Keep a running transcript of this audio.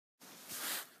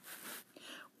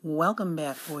Welcome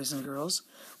back, boys and girls.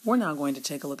 We're now going to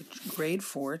take a look at Grade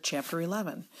 4, Chapter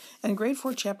 11. And Grade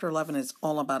 4, Chapter 11 is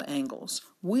all about angles.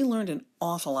 We learned an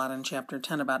awful lot in Chapter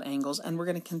 10 about angles, and we're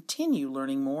going to continue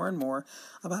learning more and more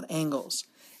about angles.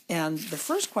 And the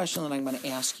first question that I'm going to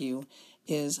ask you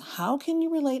is, how can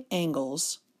you relate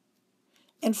angles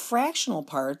and fractional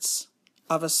parts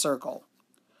of a circle?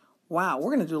 Wow,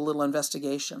 we're going to do a little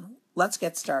investigation. Let's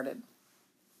get started.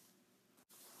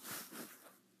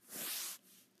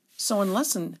 So in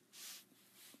Lesson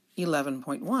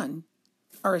 11.1,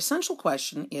 our essential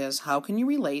question is, how can you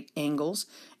relate angles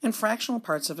and fractional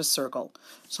parts of a circle?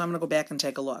 So I'm going to go back and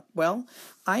take a look. Well,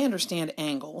 I understand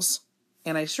angles,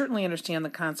 and I certainly understand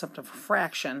the concept of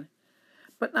fraction,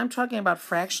 but I'm talking about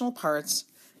fractional parts,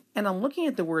 and I'm looking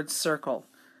at the word circle.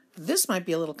 This might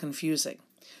be a little confusing.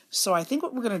 So I think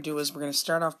what we're going to do is we're going to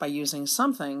start off by using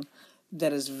something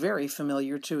that is very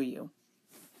familiar to you.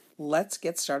 Let's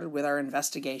get started with our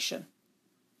investigation.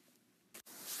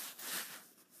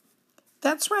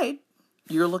 That's right.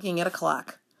 You're looking at a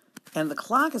clock. And the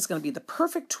clock is going to be the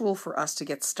perfect tool for us to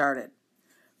get started.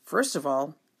 First of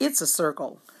all, it's a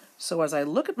circle. So as I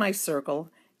look at my circle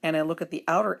and I look at the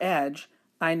outer edge,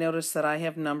 I notice that I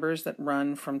have numbers that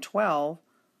run from 12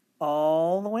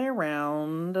 all the way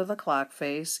around the clock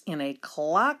face in a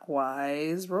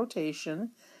clockwise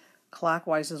rotation.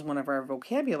 Clockwise is one of our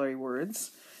vocabulary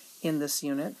words in this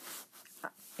unit,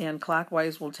 and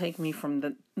clockwise will take me from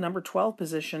the number 12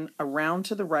 position around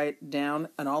to the right, down,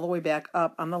 and all the way back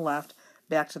up on the left,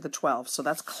 back to the 12. So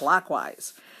that's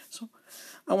clockwise. So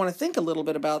I want to think a little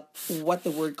bit about what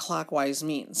the word clockwise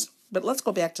means. But let's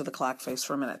go back to the clock face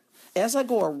for a minute. As I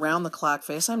go around the clock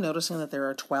face, I'm noticing that there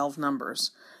are 12 numbers.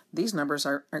 These numbers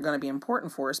are going to be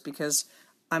important for us because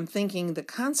I'm thinking the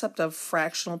concept of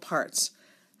fractional parts.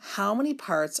 How many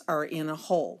parts are in a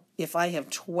whole? If I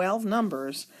have 12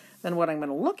 numbers, then what I'm going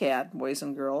to look at, boys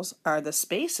and girls, are the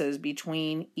spaces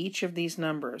between each of these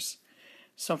numbers.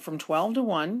 So from 12 to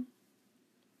 1,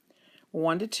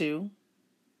 1 to 2,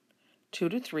 2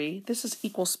 to 3, this is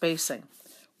equal spacing.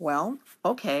 Well,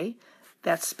 okay,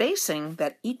 that spacing,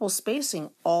 that equal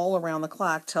spacing all around the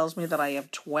clock tells me that I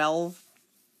have 12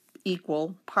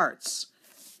 equal parts.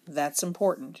 That's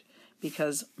important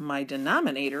because my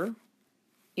denominator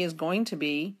is going to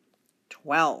be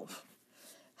 12.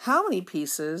 How many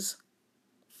pieces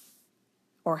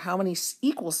or how many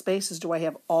equal spaces do I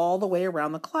have all the way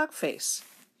around the clock face?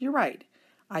 You're right.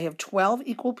 I have 12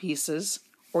 equal pieces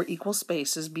or equal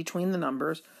spaces between the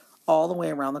numbers all the way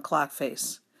around the clock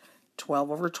face. 12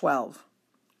 over 12.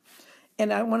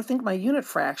 And I want to think my unit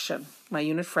fraction. My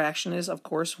unit fraction is, of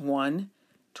course,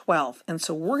 1/12. And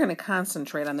so we're going to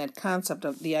concentrate on that concept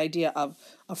of the idea of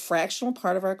a fractional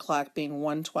part of our clock being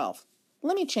 1/12.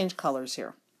 Let me change colors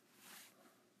here.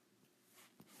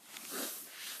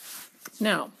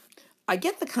 Now, I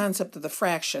get the concept of the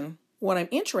fraction. What I'm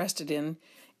interested in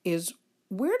is,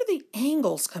 where do the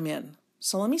angles come in?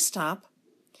 So let me stop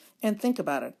and think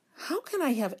about it. How can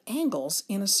I have angles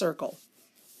in a circle?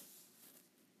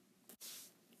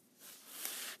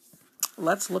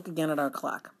 Let's look again at our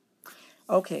clock.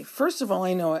 Okay, first of all,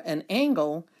 I know an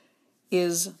angle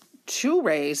is two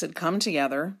rays that come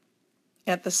together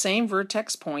at the same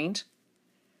vertex point,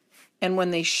 and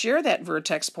when they share that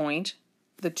vertex point,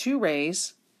 the two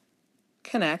rays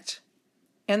connect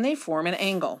and they form an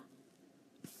angle.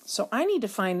 So I need to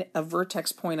find a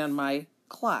vertex point on my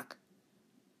clock.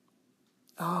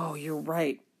 Oh, you're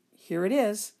right. Here it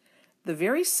is. The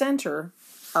very center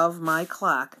of my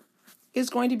clock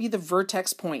is going to be the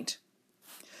vertex point.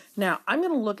 Now, I'm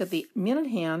going to look at the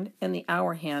minute hand and the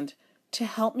hour hand to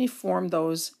help me form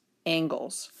those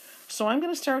angles. So I'm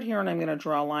going to start here and I'm going to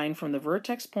draw a line from the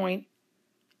vertex point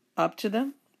up to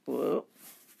the,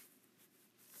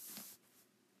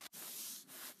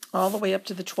 all the way up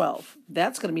to the 12.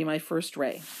 That's going to be my first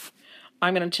ray.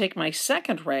 I'm going to take my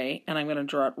second ray and I'm going to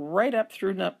draw it right up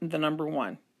through the number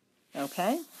 1.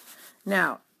 Okay?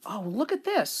 Now, oh, look at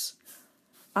this.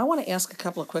 I want to ask a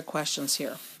couple of quick questions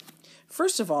here.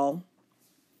 First of all,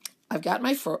 I've got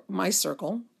my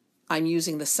circle. I'm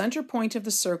using the center point of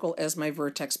the circle as my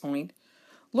vertex point.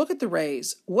 Look at the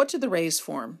rays. What do the rays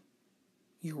form?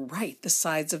 You're right, the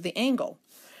sides of the angle.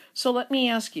 So let me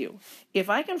ask you, if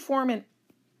I can form an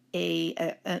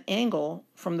angle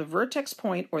from the vertex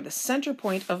point or the center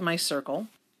point of my circle,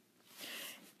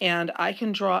 and I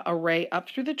can draw a ray up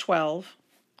through the 12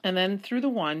 and then through the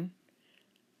 1,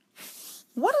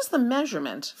 what is the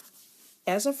measurement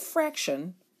as a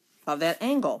fraction of that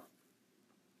angle?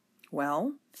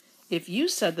 Well, if you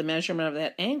said the measurement of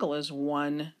that angle is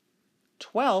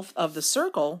 1/12 of the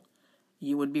circle,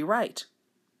 you would be right.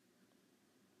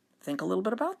 Think a little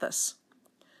bit about this.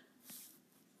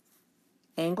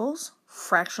 Angles,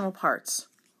 fractional parts.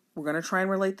 We're going to try and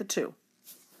relate the two.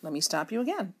 Let me stop you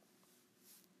again.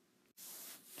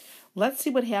 Let's see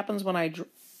what happens when I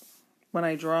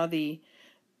draw the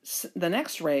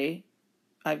next ray.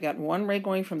 I've got one ray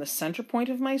going from the center point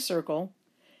of my circle,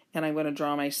 and I'm going to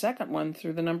draw my second one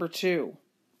through the number 2.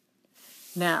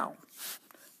 Now,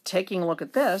 taking a look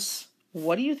at this,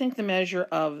 what do you think the measure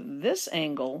of this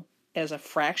angle as a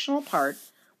fractional part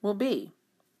will be?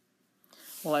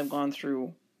 Well, I've gone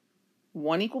through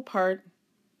 1 equal part,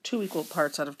 2 equal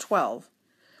parts out of 12.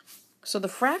 So the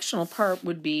fractional part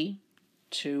would be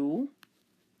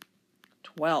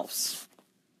 2/12.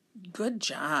 Good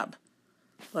job.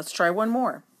 Let's try one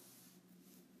more.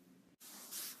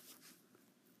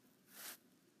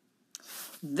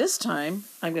 This time,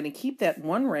 I'm going to keep that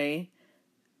one ray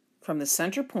from the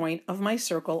center point of my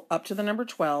circle up to the number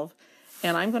 12,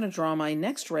 and I'm going to draw my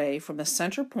next ray from the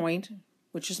center point,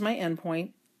 which is my end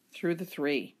point, through the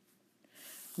 3.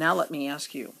 Now let me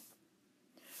ask you,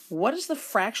 what is the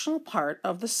fractional part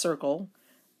of the circle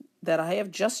that I have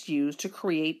just used to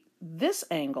create this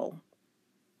angle?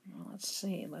 Well, let's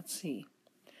see.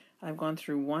 I've gone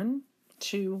through 1,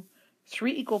 2,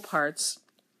 3 equal parts.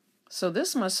 So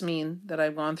this must mean that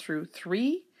I've gone through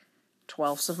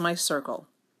 3/12 of my circle.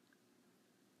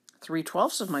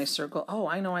 3/12 of my circle, oh,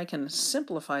 I know I can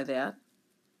simplify that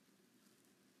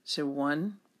to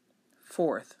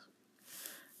 1/4.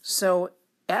 So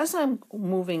as I'm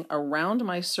moving around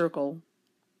my circle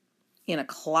in a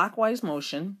clockwise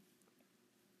motion,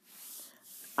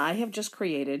 I have just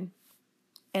created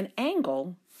an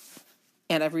angle,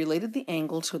 and I've related the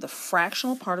angle to the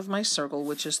fractional part of my circle,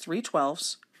 which is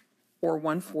 3/12, or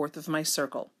 1/4 of my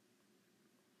circle.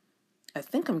 I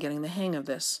think I'm getting the hang of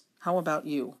this. How about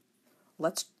you?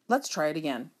 Let's try it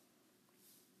again.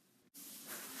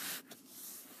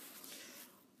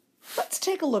 Let's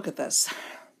take a look at this.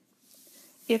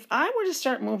 If I were to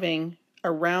start moving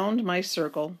around my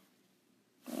circle,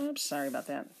 oops, sorry about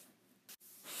that.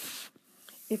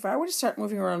 If I were to start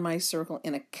moving around my circle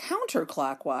in a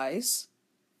counterclockwise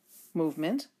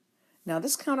movement, now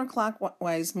this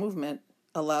counterclockwise movement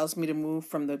allows me to move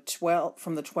from the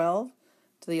 12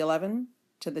 to the 11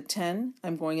 to the 10.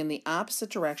 I'm going in the opposite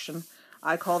direction.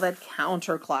 I call that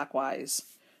counterclockwise.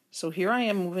 So here I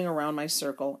am moving around my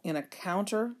circle in a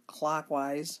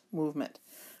counterclockwise movement.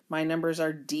 My numbers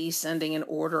are descending in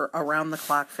order around the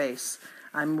clock face.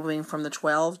 I'm moving from the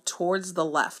 12 towards the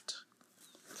left,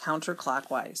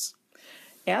 counterclockwise.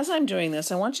 As I'm doing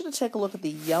this, I want you to take a look at the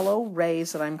yellow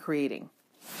rays that I'm creating.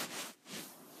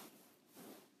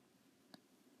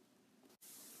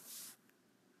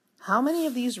 How many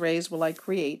of these rays will I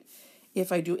create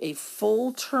if I do a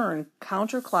full turn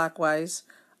counterclockwise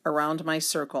around my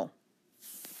circle?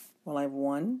 Well, I have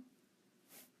 1,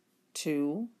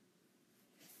 2,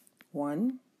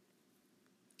 1,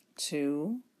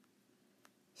 2,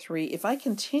 3. If I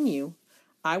continue,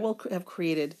 I will have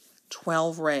created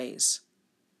 12 rays.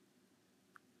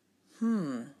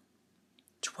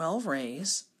 12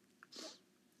 rays,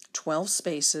 12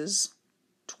 spaces,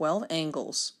 12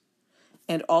 angles.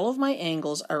 And all of my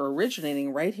angles are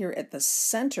originating right here at the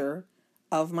center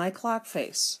of my clock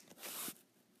face.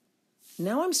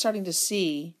 Now I'm starting to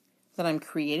see that I'm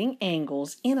creating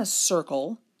angles in a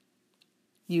circle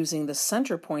using the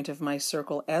center point of my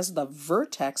circle as the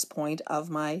vertex point of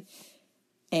my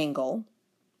angle.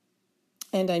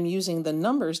 And I'm using the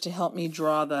numbers to help me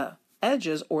draw the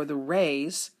edges or the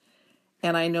rays.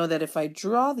 And I know that if I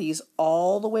draw these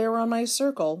all the way around my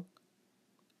circle,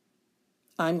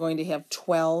 I'm going to have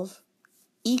 12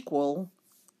 equal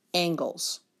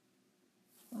angles.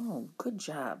 Oh, good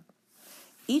job.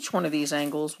 Each one of these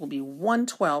angles will be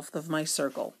 1/12 of my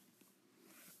circle.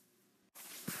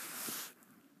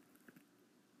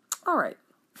 All right.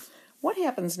 What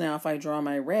happens now if I draw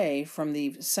my ray from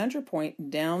the center point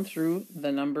down through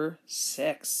the number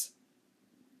 6?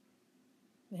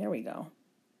 There we go.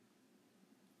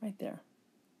 Right there.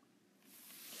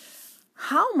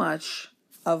 How much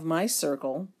of my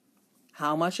circle,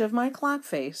 how much of my clock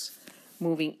face,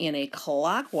 moving in a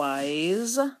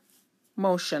clockwise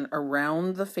motion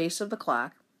around the face of the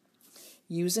clock,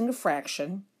 using a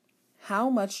fraction, how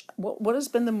much, what has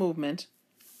been the movement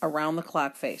around the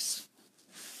clock face?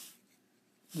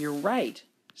 You're right,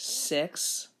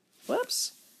 6,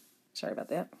 whoops, sorry about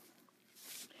that,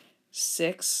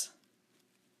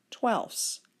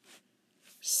 6/12.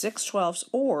 6/12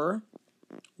 or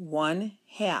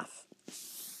 1/2.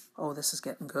 Oh, this is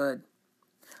getting good.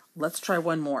 Let's try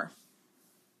one more.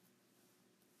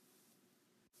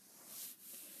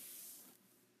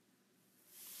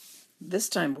 This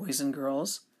time, boys and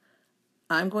girls,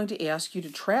 I'm going to ask you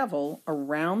to travel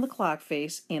around the clock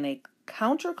face in a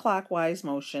counterclockwise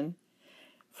motion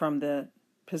from the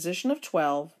position of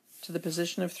 12 to the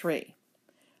position of 3.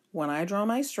 When I draw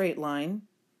my straight line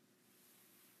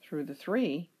through the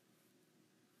 3,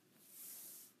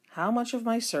 how much of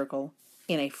my circle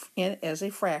as a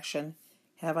fraction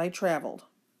have I traveled?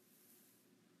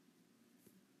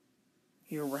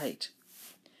 You're right.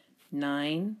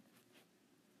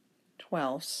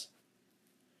 9/12,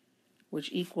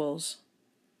 which equals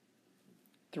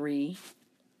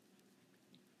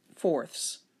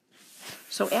 3/4.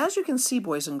 So as you can see,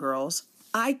 boys and girls,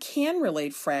 I can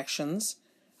relate fractions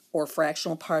or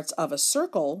fractional parts of a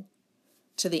circle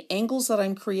to the angles that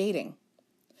I'm creating.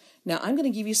 Now I'm going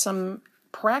to give you some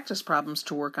practice problems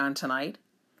to work on tonight,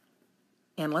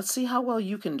 and let's see how well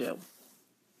you can do.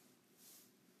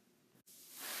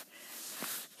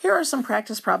 Here are some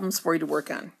practice problems for you to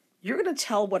work on. You're going to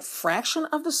tell what fraction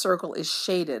of the circle is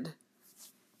shaded,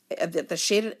 that the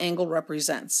shaded angle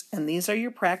represents. And these are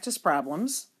your practice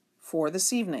problems for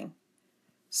this evening.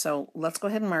 So let's go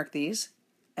ahead and mark these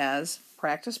as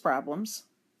practice problems.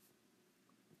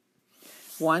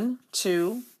 1,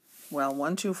 2,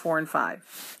 4, and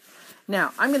 5.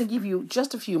 Now, I'm going to give you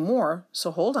just a few more,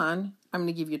 so hold on. I'm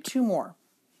going to give you 2 more.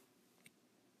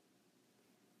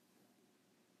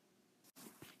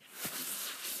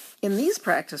 In these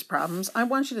practice problems, I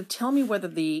want you to tell me whether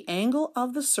the angle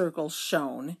of the circle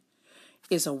shown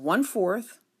is a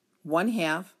 1/4,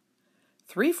 1/2,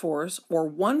 3/4, or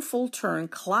 1 full turn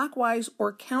clockwise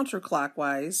or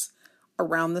counterclockwise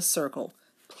around the circle.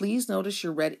 Please notice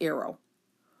your red arrow.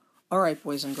 All right,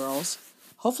 boys and girls,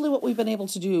 hopefully what we've been able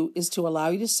to do is to allow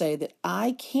you to say that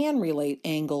I can relate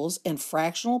angles and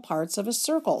fractional parts of a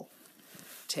circle,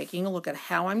 taking a look at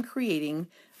how I'm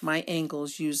creating my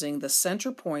angles using the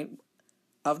center point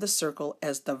of the circle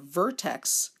as the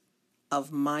vertex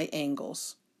of my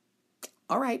angles.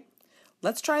 All right,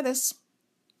 let's try this.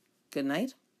 Good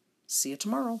night. See you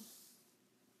tomorrow.